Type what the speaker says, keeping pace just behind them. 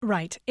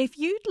Right, if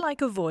you'd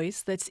like a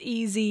voice that's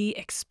easy,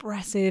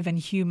 expressive and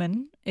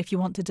human, if you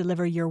want to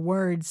deliver your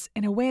words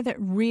in a way that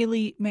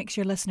really makes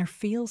your listener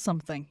feel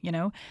something,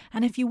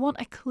 and if you want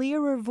a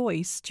clearer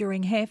voice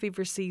during hay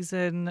fever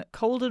season,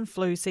 cold and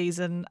flu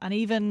season, and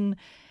even,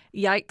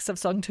 yikes, I've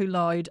sung too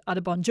loud at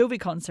a Bon Jovi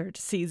concert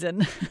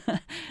season,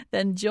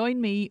 then join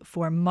me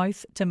for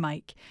Mouth to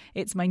Mic.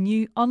 It's my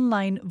new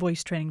online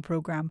voice training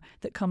program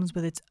that comes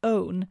with its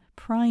own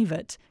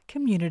private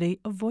community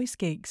of voice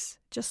geeks,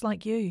 just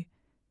like you.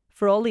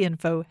 For all the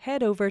info,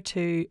 head over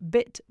to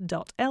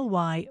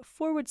bit.ly/mouth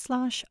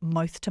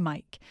to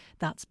mic.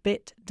 That's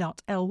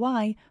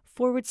bit.ly/mouth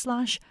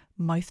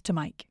to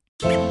mic.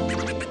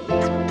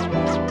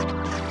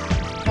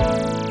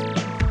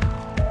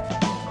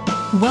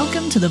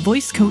 Welcome to the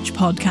Voice Coach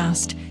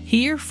Podcast,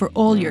 here for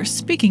all your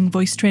speaking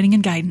voice training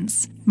and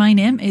guidance. My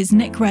name is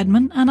Nick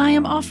Redman, and I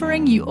am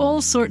offering you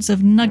all sorts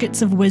of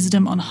nuggets of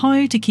wisdom on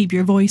how to keep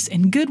your voice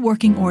in good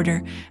working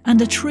order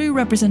and a true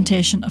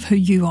representation of who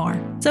you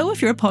are. So if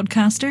you're a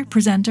podcaster,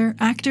 presenter,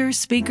 actor,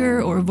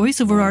 speaker, or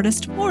voiceover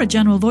artist, or a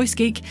general voice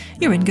geek,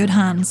 you're in good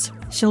hands.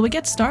 Shall we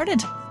get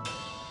started?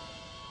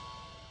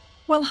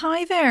 Well,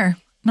 hi there.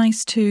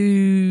 Nice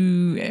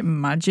to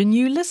imagine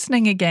you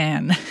listening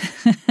again.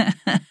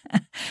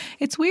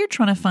 It's weird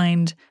trying to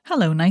find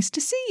hello, nice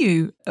to see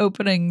you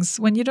openings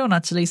when you don't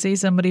actually see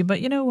somebody, but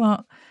you know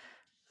what?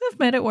 I've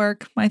made it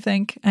work, I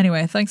think.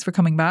 Anyway, thanks for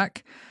coming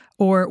back,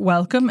 or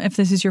welcome if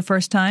this is your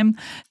first time.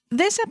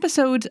 This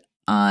episode,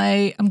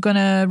 I am going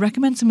to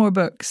recommend some more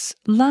books.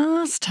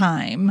 Last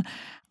time,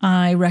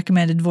 I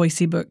recommended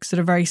voicey books that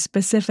are very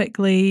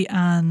specifically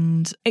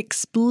and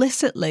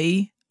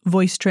explicitly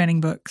voice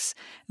training books.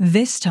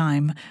 This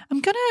time,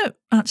 I'm going to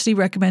actually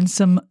recommend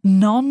some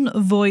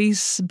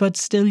non-voice but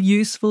still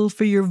useful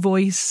for your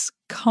voice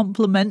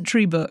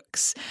complementary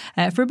books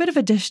for a bit of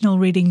additional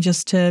reading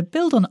just to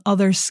build on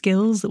other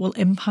skills that will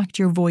impact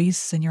your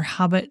voice and your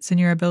habits and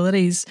your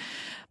abilities.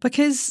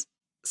 Because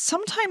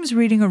sometimes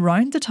reading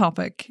around the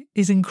topic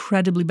is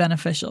incredibly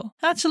beneficial.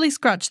 Actually,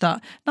 scratch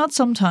that. Not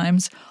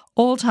sometimes,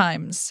 all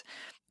times.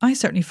 I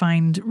certainly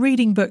find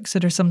reading books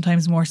that are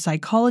sometimes more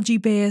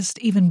psychology-based,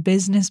 even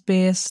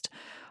business-based,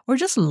 or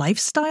just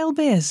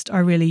lifestyle-based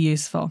are really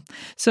useful.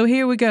 So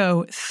here we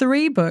go.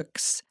 3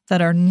 books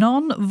that are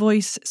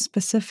non-voice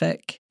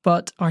specific,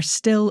 but are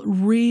still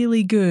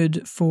really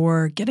good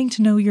for getting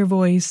to know your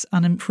voice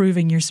and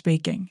improving your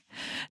speaking.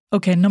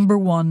 Okay, number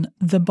 1,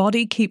 The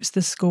Body Keeps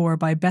the Score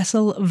by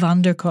Bessel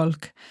van der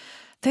Kolk.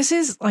 This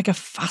is like a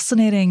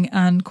fascinating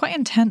and quite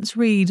intense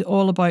read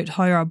all about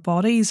how our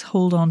bodies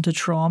hold on to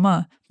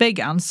trauma, big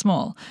and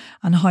small,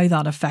 and how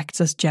that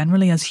affects us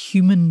generally as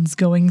humans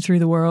going through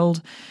the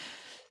world.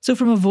 So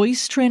from a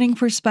voice training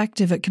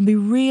perspective, it can be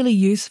really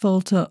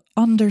useful to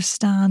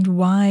understand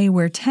why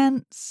we're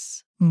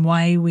tense,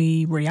 why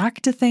we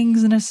react to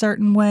things in a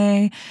certain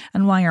way,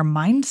 and why our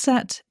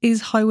mindset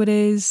is how it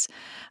is.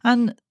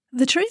 And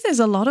the truth is,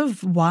 a lot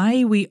of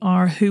why we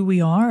are who we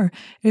are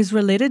is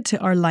related to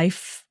our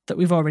life that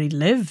we've already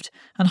lived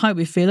and how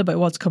we feel about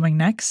what's coming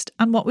next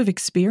and what we've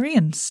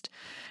experienced.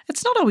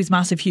 It's not always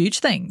massive, huge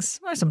things,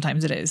 or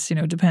sometimes it is,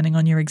 depending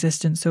on your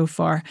existence so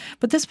far.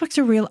 But this book's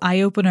a real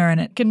eye-opener,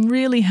 and it can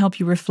really help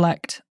you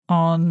reflect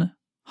on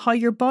how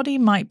your body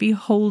might be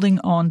holding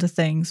on to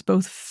things,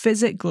 both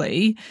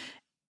physically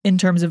in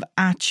terms of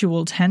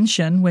actual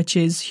tension, which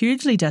is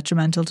hugely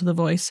detrimental to the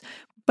voice,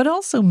 but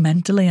also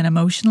mentally and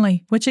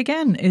emotionally, which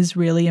again is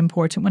really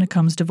important when it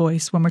comes to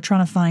voice, when we're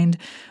trying to find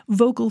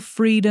vocal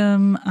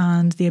freedom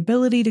and the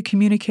ability to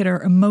communicate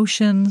our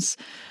emotions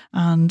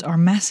and our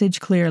message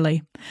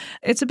clearly.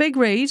 It's a big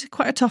read,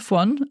 quite a tough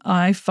one.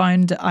 I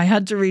found I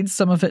had to read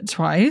some of it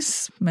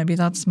twice. Maybe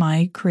that's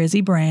my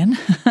crazy brain,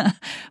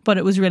 but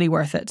it was really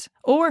worth it.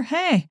 Or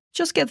hey,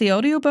 just get the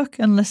audiobook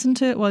and listen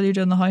to it while you're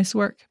doing the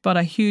housework, but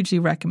I hugely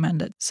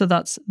recommend it. So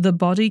that's The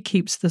Body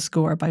Keeps the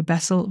Score by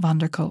Bessel van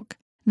der Kolk.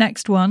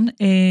 Next one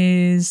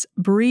is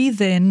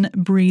Breathe In,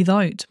 Breathe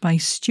Out by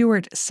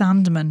Stuart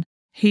Sandman.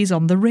 He's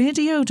on the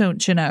radio,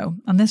 don't you know?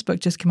 And this book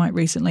just came out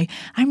recently.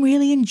 I'm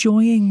really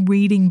enjoying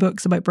reading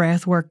books about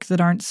breath work that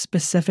aren't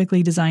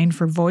specifically designed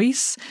for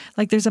voice.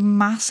 Like there's a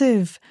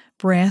massive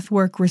breath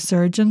work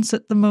resurgence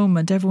at the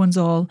moment. Everyone's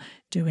all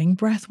doing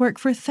breath work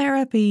for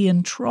therapy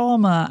and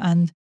trauma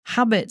and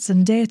habits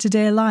and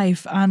day-to-day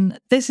life, and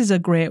this is a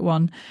great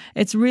one.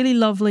 It's really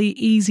lovely,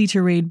 easy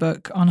to read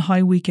book on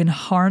how we can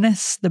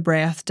harness the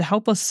breath to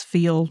help us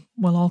feel,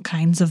 well, all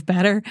kinds of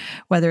better,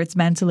 whether it's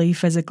mentally,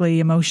 physically,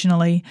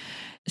 emotionally.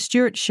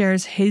 Stuart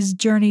shares his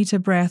journey to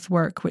breath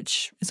work,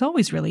 which is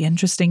always really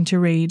interesting to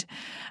read.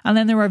 And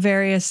then there are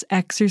various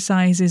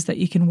exercises that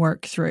you can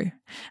work through.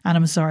 And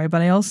I'm sorry,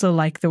 but I also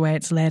like the way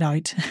it's laid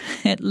out.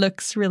 It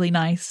looks really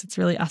nice. It's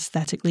really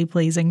aesthetically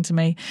pleasing to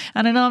me.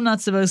 And I know I'm not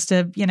supposed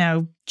to,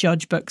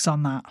 judge books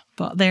on that,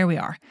 but there we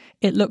are.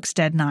 It looks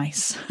dead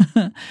nice.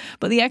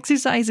 But the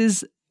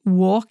exercises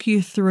walk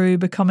you through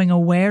becoming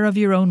aware of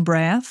your own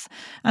breath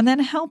and then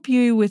help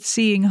you with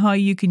seeing how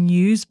you can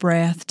use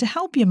breath to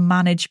help you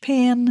manage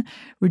pain,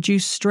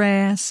 reduce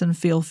stress and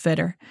feel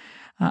fitter.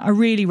 I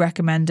really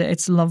recommend it.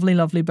 It's a lovely,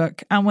 lovely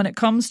book. And when it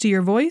comes to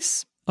your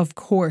voice, of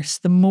course,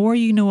 the more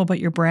you know about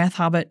your breath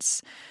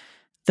habits,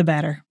 the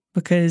better.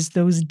 Because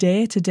those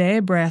day-to-day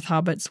breath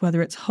habits,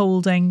 whether it's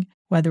holding,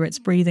 whether it's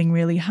breathing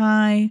really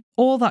high,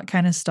 all that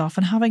kind of stuff,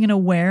 and having an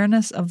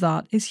awareness of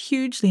that is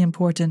hugely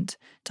important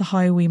to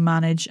how we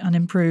manage and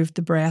improve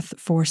the breath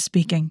for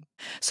speaking.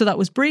 So that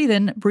was Breathe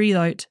In, Breathe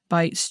Out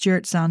by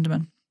Stuart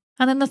Sandeman.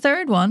 And then the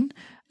third one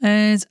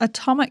is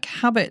Atomic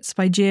Habits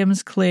by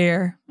James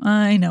Clear.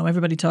 I know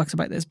everybody talks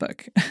about this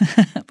book,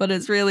 but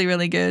it's really,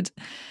 really good.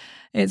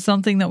 It's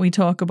something that we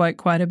talk about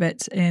quite a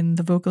bit in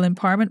the Vocal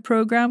Empowerment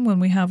Programme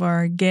when we have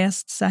our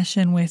guest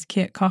session with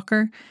Kate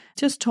Cocker,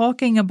 just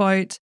talking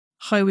about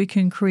how we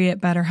can create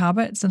better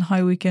habits and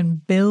how we can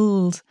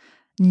build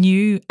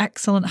new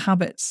excellent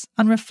habits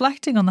and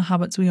reflecting on the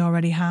habits we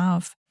already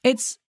have.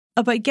 It's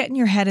about getting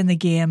your head in the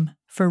game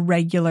for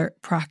regular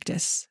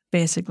practice,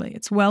 basically.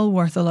 It's well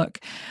worth a look.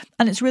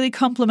 And it's really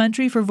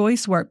complementary for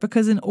voice work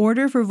because in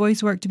order for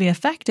voice work to be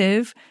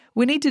effective,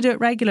 we need to do it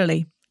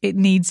regularly. It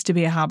needs to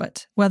be a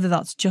habit, whether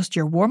that's just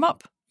your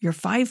warm-up, your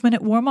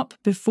 5-minute warm-up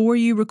before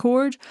you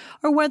record,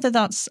 or whether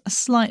that's a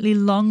slightly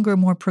longer,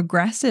 more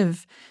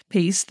progressive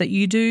piece that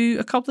you do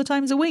a couple of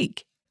times a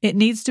week. It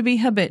needs to be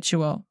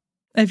habitual.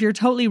 If you're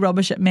totally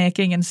rubbish at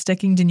making and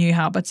sticking to new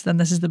habits, then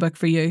this is the book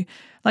for you.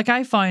 Like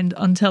I found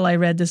until I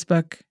read this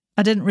book,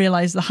 I didn't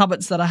realise the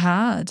habits that I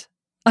had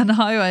and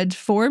how I'd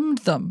formed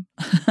them.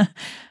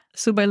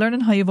 So by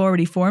learning how you've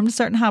already formed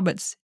certain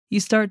habits, you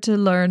start to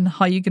learn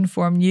how you can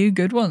form new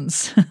good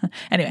ones.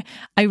 Anyway,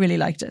 I really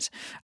liked it.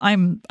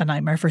 I'm a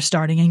nightmare for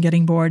starting and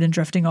getting bored and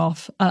drifting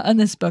off. And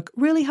this book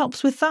really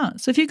helps with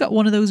that. So if you've got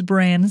one of those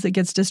brains that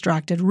gets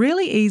distracted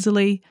really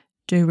easily,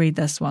 do read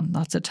this one.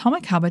 That's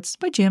Atomic Habits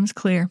by James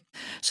Clear.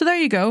 So there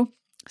you go.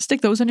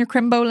 Stick those on your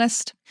Crimbo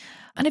list.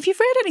 And if you've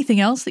read anything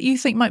else that you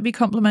think might be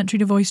complementary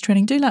to voice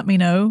training, do let me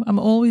know. I'm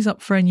always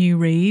up for a new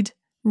read.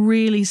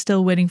 Really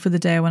still waiting for the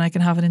day when I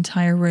can have an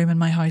entire room in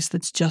my house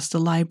that's just a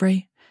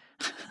library.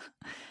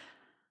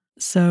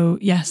 So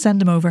yeah, send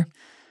them over.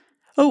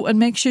 Oh, and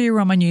make sure you're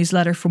on my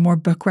newsletter for more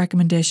book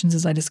recommendations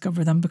as I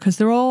discover them, because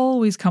they're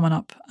always coming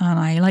up and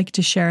I like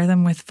to share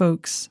them with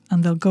folks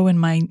and they'll go in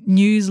my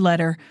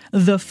newsletter,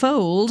 The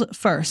Fold,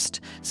 first.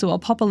 So I'll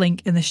pop a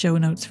link in the show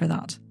notes for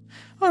that.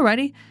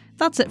 Alrighty,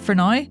 that's it for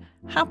now.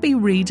 Happy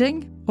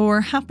reading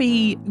or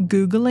happy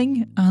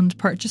Googling and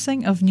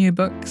purchasing of new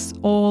books.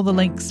 All the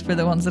links for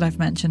the ones that I've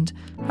mentioned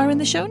are in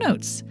the show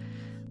notes.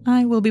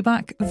 I will be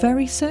back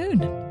very soon.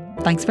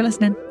 Thanks for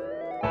listening.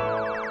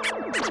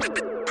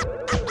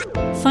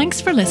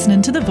 Thanks for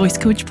listening to the Voice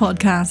Coach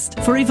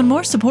podcast. For even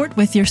more support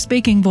with your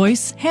speaking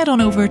voice, head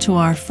on over to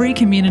our free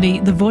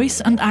community, the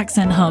Voice and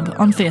Accent Hub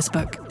on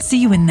Facebook.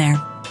 See you in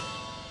there.